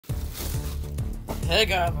Hey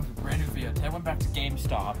guys, welcome to a brand new video. Today I went back to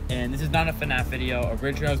GameStop, and this is not a FNAF video.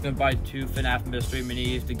 Originally I was going to buy 2 FNAF mystery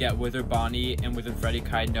minis to get Wizard Bonnie and Wizard Freddy.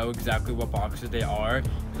 I know exactly what boxes they are,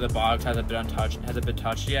 because the box hasn't been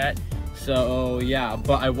touched yet. So yeah,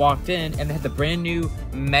 but I walked in and they had the brand new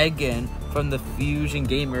Megan from the Fusion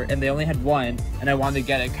Gamer, and they only had one, and I wanted to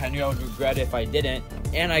get it. I knew I would regret it if I didn't.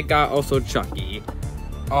 And I got also Chucky.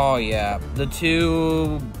 Oh yeah, the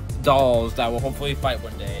 2 dolls that will hopefully fight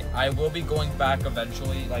one day. I will be going back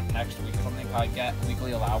eventually, like next week or something. I get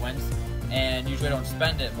weekly allowance, and usually I don't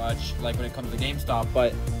spend it much, like when it comes to GameStop.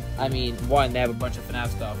 But I mean, 1, they have a bunch of FNAF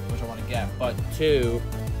stuff which I want to get, but 2,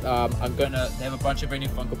 they have a bunch of brand new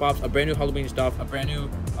Funko Pops, a brand new Halloween stuff, a brand new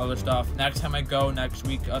other stuff. Next time I go, next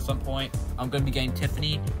week at some point, I'm gonna be getting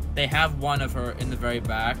Tiffany. They have one of her in the very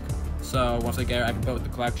back, so once I get her, I can put with the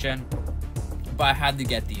collection. But I had to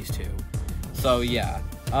get these 2, so yeah.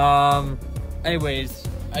 Anyways,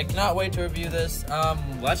 I cannot wait to review this.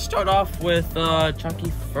 Let's start off with Chucky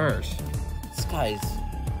first. This guy's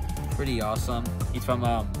pretty awesome. He's from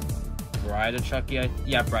Bride of Chucky.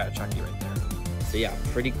 Yeah, Bride of Chucky right there. So yeah,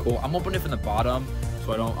 pretty cool. I'm opening it from the bottom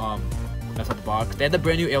so I don't mess up the box. They had the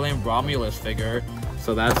brand new Alien Romulus figure,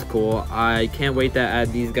 so that's cool. I can't wait to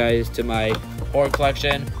add these guys to my horror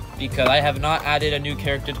collection, because I have not added a new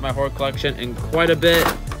character to my horror collection in quite a bit,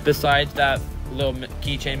 besides that little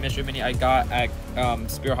keychain mystery mini I got at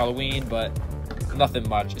Spirit Halloween, but nothing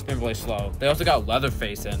much. It's been really slow. They also got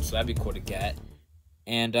Leatherface in, so that'd be cool to get.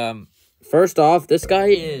 And first off, this guy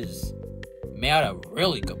is made out of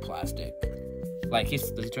really good plastic. Like, does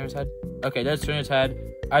he turn his head? Okay, does turn his head.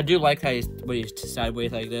 I do like how he's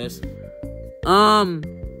sideways like this.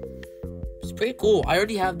 It's pretty cool. I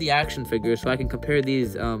already have the action figures, so I can compare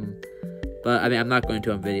these. But I mean, I'm not going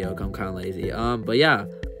to on video because I'm kind of lazy. But yeah,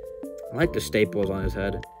 I like the staples on his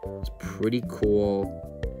head. It's pretty cool.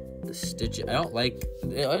 The stitches, I don't like.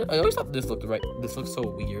 I always thought this looked right. This looks so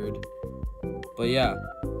weird. But yeah,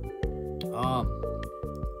 I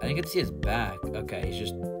didn't get to see his back. Okay,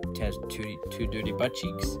 he has two dirty butt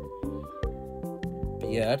cheeks.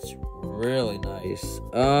 But yeah, that's really nice.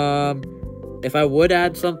 If I would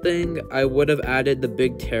add something, I would have added the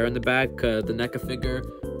big tear in the back, because the NECA figure,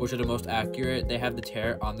 which are the most accurate, they have the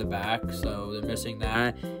tear on the back, so they're missing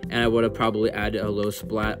that. And I would have probably added a little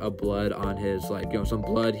splat of blood on his, like, you know, some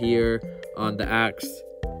blood here on the axe.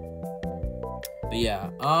 But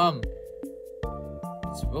yeah,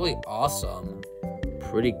 it's really awesome.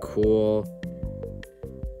 Pretty cool.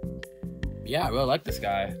 Yeah, I really like this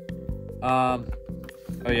guy.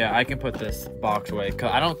 Oh yeah, I can put this box away,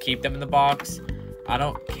 because I don't keep them in the box. I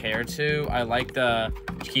don't care to. I like to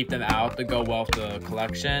keep them out to go well with the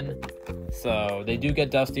collection. So they do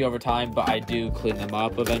get dusty over time, but I do clean them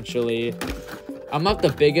up eventually. I'm not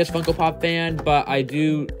the biggest Funko Pop fan, but I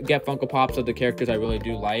do get Funko Pops of the characters I really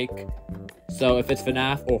do like. So if it's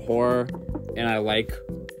FNAF or horror and I like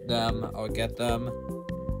them, I'll get them.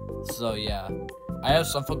 So yeah. I have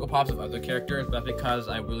some Funko Pops of other characters, but that's because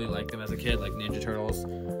I really liked them as a kid, like Ninja Turtles.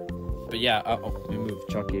 But yeah, let me move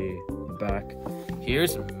Chucky back.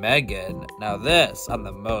 Here's Megan. Now this, I'm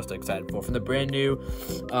the most excited for. From the brand new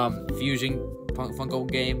Fusion Funko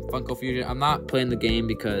game, Funko Fusion. I'm not playing the game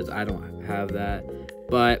because I don't have that.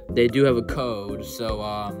 But they do have a code,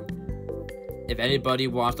 so if anybody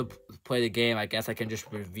wants to play the game, I guess I can just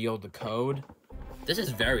reveal the code. This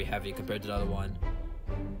is very heavy compared to the other one.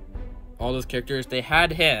 All those characters, they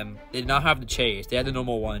had him. They did not have the chase. They had the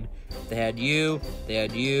normal one. They had you. They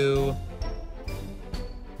had you.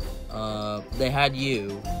 They had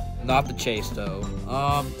you. Not the chase, though.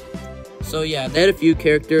 So yeah, they had a few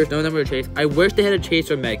characters. None of them were a chase. I wish they had a chase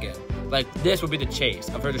for Megan. Like, this would be the chase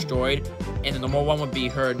of her destroyed, and the normal one would be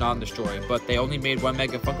her non-destroyed. But they only made one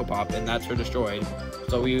Megan Funko Pop, and that's her destroyed.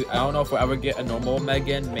 So I don't know if we'll ever get a normal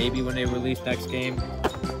Megan. Maybe when they release next game.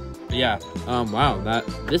 Yeah, wow,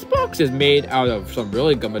 this box is made out of some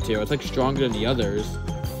really good material. It's like stronger than the others.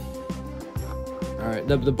 Alright,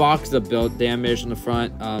 the box is a build damage in the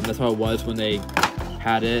front. That's how it was when they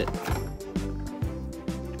had it.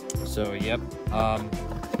 So yep,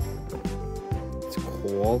 it's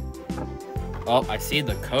cool. Oh, I see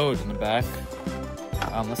the code in the back.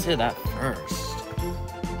 Let's say that first.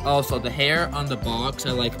 Oh, so the hair on the box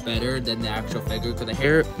I like better than the actual figure, because the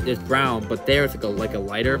hair is brown, but there it's like a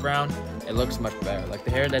lighter brown. It looks much better. Like the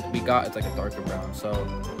hair that we got is like a darker brown, so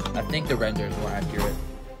I think the render is more accurate.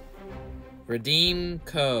 Redeem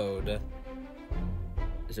code.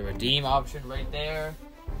 There's a redeem option right there.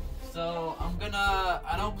 So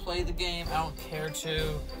I don't play the game. I don't care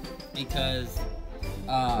to, because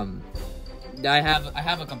I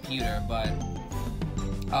have a computer, but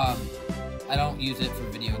I don't use it for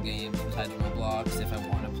video games besides Roblox if I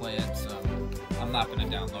want to play it, so I'm not gonna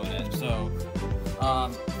download it. So,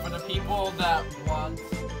 for the people that want to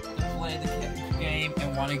play the game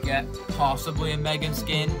and want to get possibly a Megan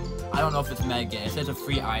skin, I don't know if it's Megan. It says a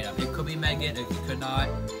free item. It could be Megan, it could not.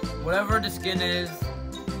 Whatever the skin is,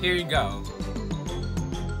 here you go.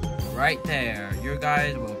 Right there. You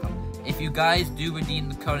guys welcome. If you guys do redeem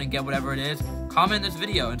the code and get whatever it is, comment in this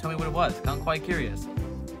video and tell me what it was. I'm quite curious.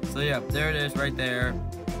 So yeah, there it is right there.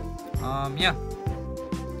 Yeah.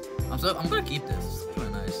 I'm gonna keep this. It's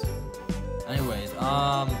really nice. Anyways,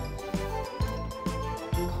 oh,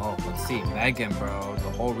 let's see, Megan, bro. The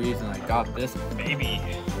whole reason I got this baby.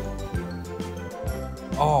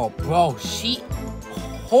 Oh, bro,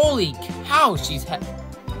 holy cow,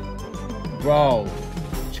 bro,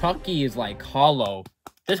 Chucky is like hollow.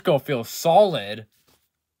 This girl feels solid.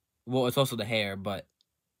 Well, it's also the hair, but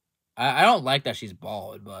I don't like that she's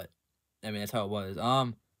bald, but I mean, that's how it was.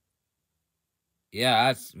 Yeah,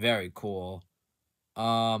 that's very cool.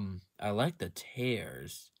 I like the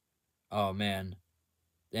tears. Oh, man.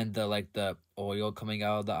 And the oil coming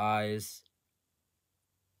out of the eyes.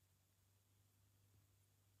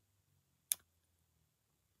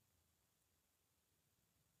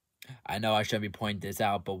 I know I shouldn't be pointing this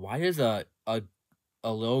out, but why does a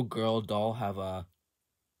little girl doll have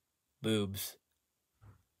boobs?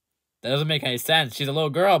 That doesn't make any sense. She's a little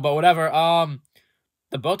girl, but whatever.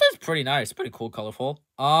 The bow tie's pretty nice, pretty cool, colorful.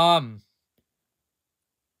 The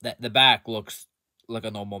back looks like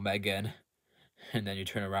a normal Megan, and then you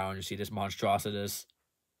turn around and you see this monstrosity.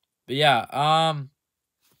 But yeah,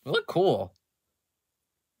 it look cool.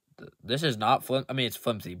 This is not I mean, it's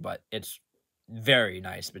flimsy, but it's very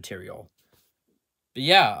nice material. But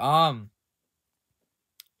yeah,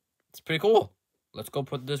 it's pretty cool. Let's go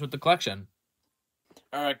put this with the collection.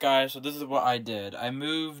 Alright guys, so this is what I did. I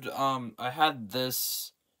moved, I had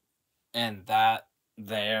this and that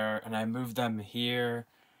there, and I moved them here.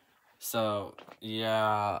 So,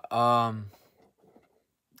 yeah,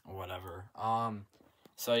 whatever.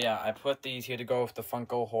 So yeah, I put these here to go with the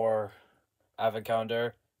Funko horror advent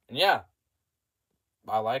calendar. And yeah,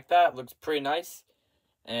 I like that. Looks pretty nice.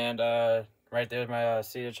 And right there's my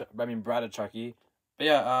Brad of Chucky. But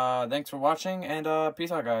yeah, thanks for watching, and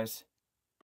peace out, guys.